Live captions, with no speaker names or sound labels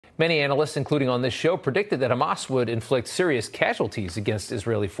Many analysts, including on this show, predicted that Hamas would inflict serious casualties against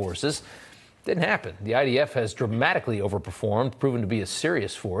Israeli forces. Didn't happen. The IDF has dramatically overperformed, proven to be a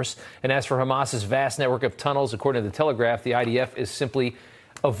serious force. And as for Hamas's vast network of tunnels, according to the Telegraph, the IDF is simply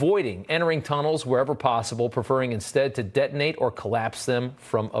avoiding entering tunnels wherever possible, preferring instead to detonate or collapse them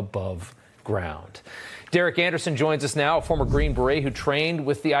from above ground. Derrick Anderson joins us now, a former Green Beret who trained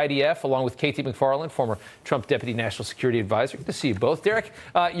with the IDF, along with K.T. McFarland, former Trump Deputy National Security Advisor. Good to see you both. Derrick,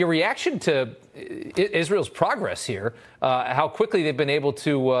 your reaction to Israel's progress here, how quickly they've been able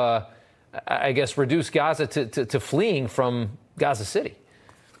to, I guess, reduce Gaza to fleeing from Gaza City.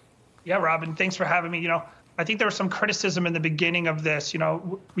 Yeah, Robin, thanks for having me. I think there was some criticism in the beginning of this.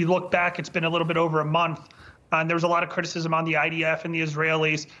 We look back, it's been a little bit over a month. And there was a lot of criticism on the IDF and the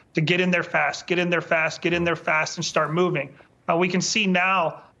Israelis to get in there fast, and start moving. We can see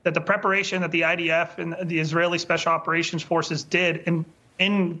now that the preparation that the IDF and the Israeli Special Operations Forces did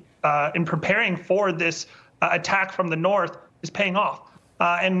in preparing for this attack from the north is paying off.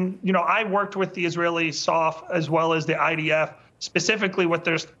 I worked with the Israeli SOF as well as the IDF, specifically with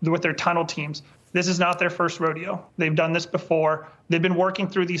their tunnel teams. This is not their first rodeo. They've done this before. They've been working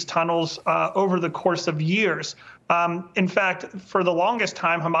through these tunnels over the course of years. In fact, for the longest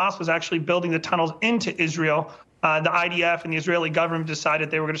time, Hamas was actually building the tunnels into Israel. The IDF and the Israeli government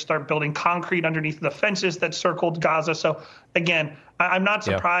decided they were going to start building concrete underneath the fences that circled Gaza. So, again, I'm not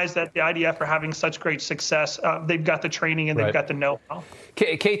surprised that the IDF are having such great success. They've got the training and they've got the know-how.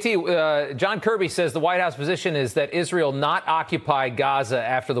 KT, John Kirby says the White House position is that Israel not occupy Gaza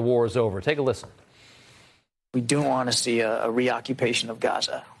after the war is over. Take a listen. We don't want to see a reoccupation of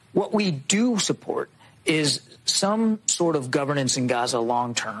Gaza. What we do support is some sort of governance in Gaza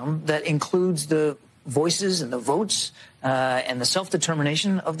long term that includes the voices and the votes and the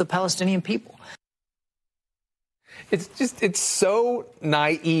self-determination of the Palestinian people. It's so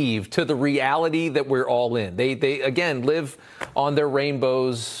naive to the reality that we're all in. They again live on their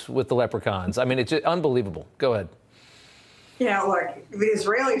rainbows with the leprechauns. I mean, it's unbelievable. Go ahead. Look, the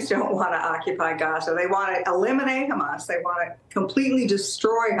Israelis don't want to occupy Gaza. They want to eliminate Hamas. They want to completely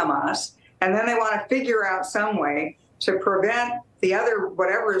destroy Hamas. And then they want to figure out some way to prevent the other,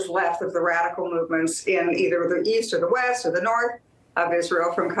 whatever is left of the radical movements in either the east or the west or the north of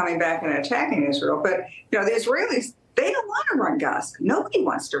Israel from coming back and attacking Israel. But, the Israelis, they don't want to run Gaza. Nobody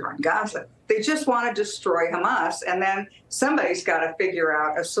wants to run Gaza. They just want to destroy Hamas. And then somebody's got to figure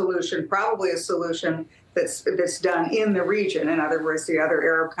out a solution, probably a solution that's done in the region. In other words, the other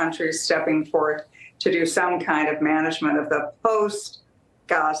Arab countries stepping forth to do some kind of management of the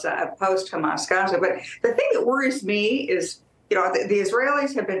post-Gaza, post-Hamas Gaza. But the thing that worries me is, the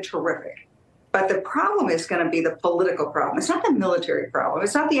Israelis have been terrific. But the problem is going to be the political problem. It's not the military problem.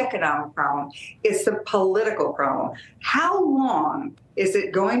 It's not the economic problem. It's the political problem. How long is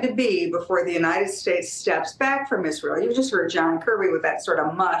it going to be before the United States steps back from Israel? You just heard John Kirby with that sort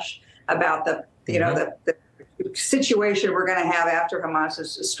of mush about the situation we're going to have after Hamas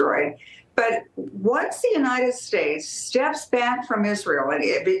is destroyed. But once the United States steps back from Israel, and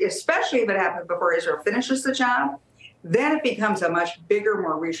especially if it happens before Israel finishes the job, then it becomes a much bigger,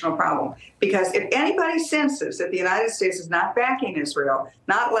 more regional problem. Because if anybody senses that the United States is not backing Israel,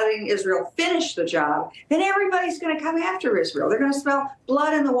 not letting Israel finish the job, then everybody's going to come after Israel. They're going to smell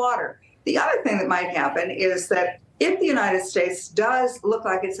blood in the water. The other thing that might happen is that if the United States does look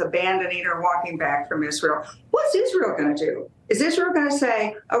like it's abandoning or walking back from Israel, what's Israel going to do? Is Israel going to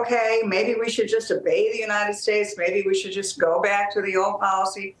say, okay, maybe we should just obey the United States, maybe we should just go back to the old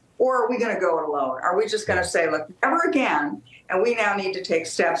policy, or are we going to go it alone? Are we just going to say, look, never again, and we now need to take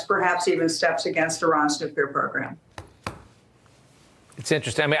steps, perhaps even steps against Iran's nuclear program? It's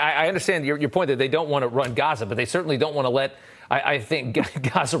interesting. I mean, I understand your point that they don't want to run Gaza, but they certainly don't want to let, I think,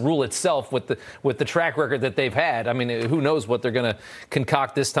 Gaza rule itself with the track record that they've had. I mean, who knows what they're going to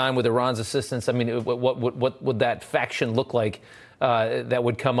concoct this time with Iran's assistance? I mean, what would that faction look like that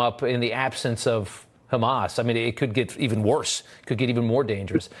would come up in the absence of Hamas? I mean, it could get even worse, could get even more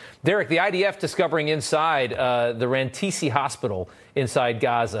dangerous. Derrick, the IDF discovering inside the Rantisi hospital inside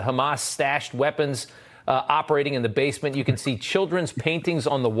Gaza, Hamas stashed weapons operating in the basement. You can see children's paintings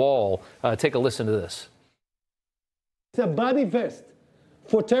on the wall. Take a listen to this. It's a body vest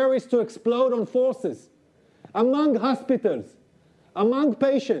for terrorists to explode on forces. Among hospitals, among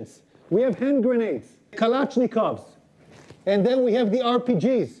patients, we have hand grenades, Kalashnikovs, and then we have the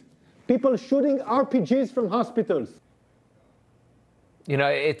RPGs. People shooting RPGs from hospitals.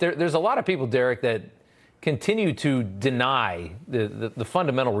 There's a lot of people, Derrick, that continue to deny the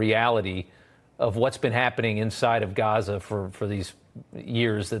fundamental reality of what's been happening inside of Gaza for these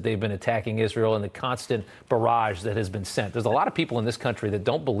years that they've been attacking Israel and the constant barrage that has been sent. There's a lot of people in this country that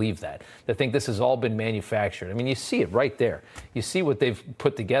don't believe that think this has all been manufactured. I mean, you see it right there. You see what they've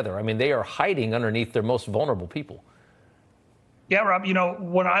put together. I mean, they are hiding underneath their most vulnerable people. Yeah, Rob,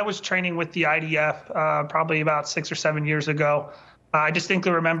 when I was training with the IDF, probably about 6 or 7 years ago, I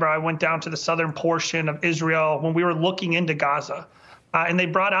distinctly remember I went down to the southern portion of Israel when we were looking into Gaza, and they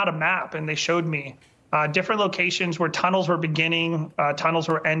brought out a map and they showed me different locations where tunnels were beginning, tunnels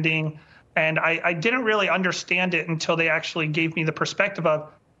were ending. And I didn't really understand it until they actually gave me the perspective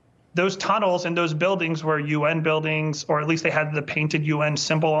of those tunnels and those buildings were UN buildings, or at least they had the painted UN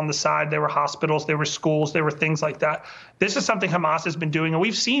symbol on the side. There were hospitals, there were schools, there were things like that. This is something Hamas has been doing. And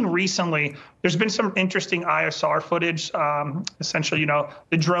we've seen recently, there's been some interesting ISR footage, essentially,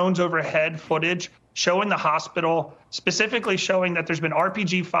 the drones overhead footage showing the hospital, specifically showing that there's been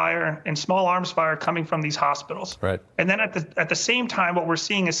RPG fire and small arms fire coming from these hospitals. Right. And then at the same time, what we're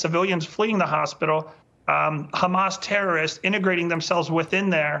seeing is civilians fleeing the hospital, Hamas terrorists integrating themselves within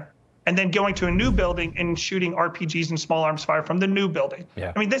there, and then going to a new building and shooting RPGs and small arms fire from the new building.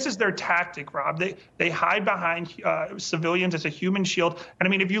 Yeah. I mean, this is their tactic, Rob. They hide behind civilians as a human shield. And I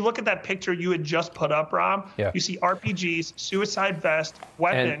mean, if you look at that picture you had just put up, Rob, you see RPGs, suicide vest,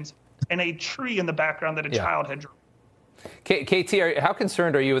 weapons, and a tree in the background that a child had drawn. KT, how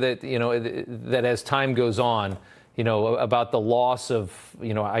concerned are you that, that as time goes on, about the loss of,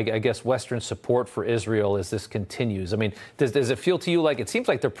 I guess, Western support for Israel as this continues? I mean, does it feel to you like it seems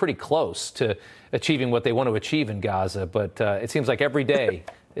like they're pretty close to achieving what they want to achieve in Gaza, but it seems like every day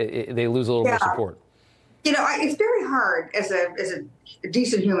they lose a little more support? It's very hard as a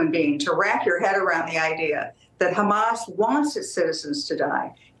decent human being to wrap your head around the idea that Hamas wants its citizens to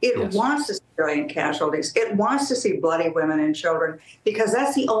die. It wants to see civilian casualties. It wants to see bloody women and children, because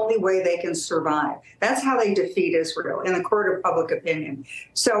that's the only way they can survive. That's how they defeat Israel in the court of public opinion.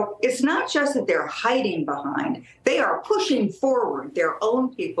 So it's not just that they're hiding behind. They are pushing forward their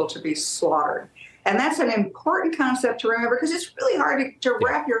own people to be slaughtered. And that's an important concept to remember, because it's really hard to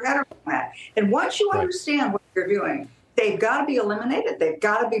wrap your head around that. And once you understand what you're doing, they've got to be eliminated. They've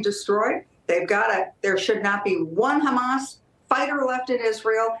got to be destroyed. There should not be one Hamas fighter left in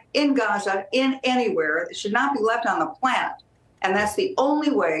Israel, in Gaza, in anywhere. It should not be left on the planet. And that's the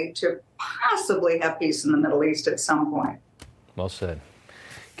only way to possibly have peace in the Middle East at some point. Well said.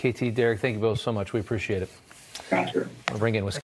 KT, Derrick, thank you both so much. We appreciate it. Thank you. I'll bring in Wisconsin.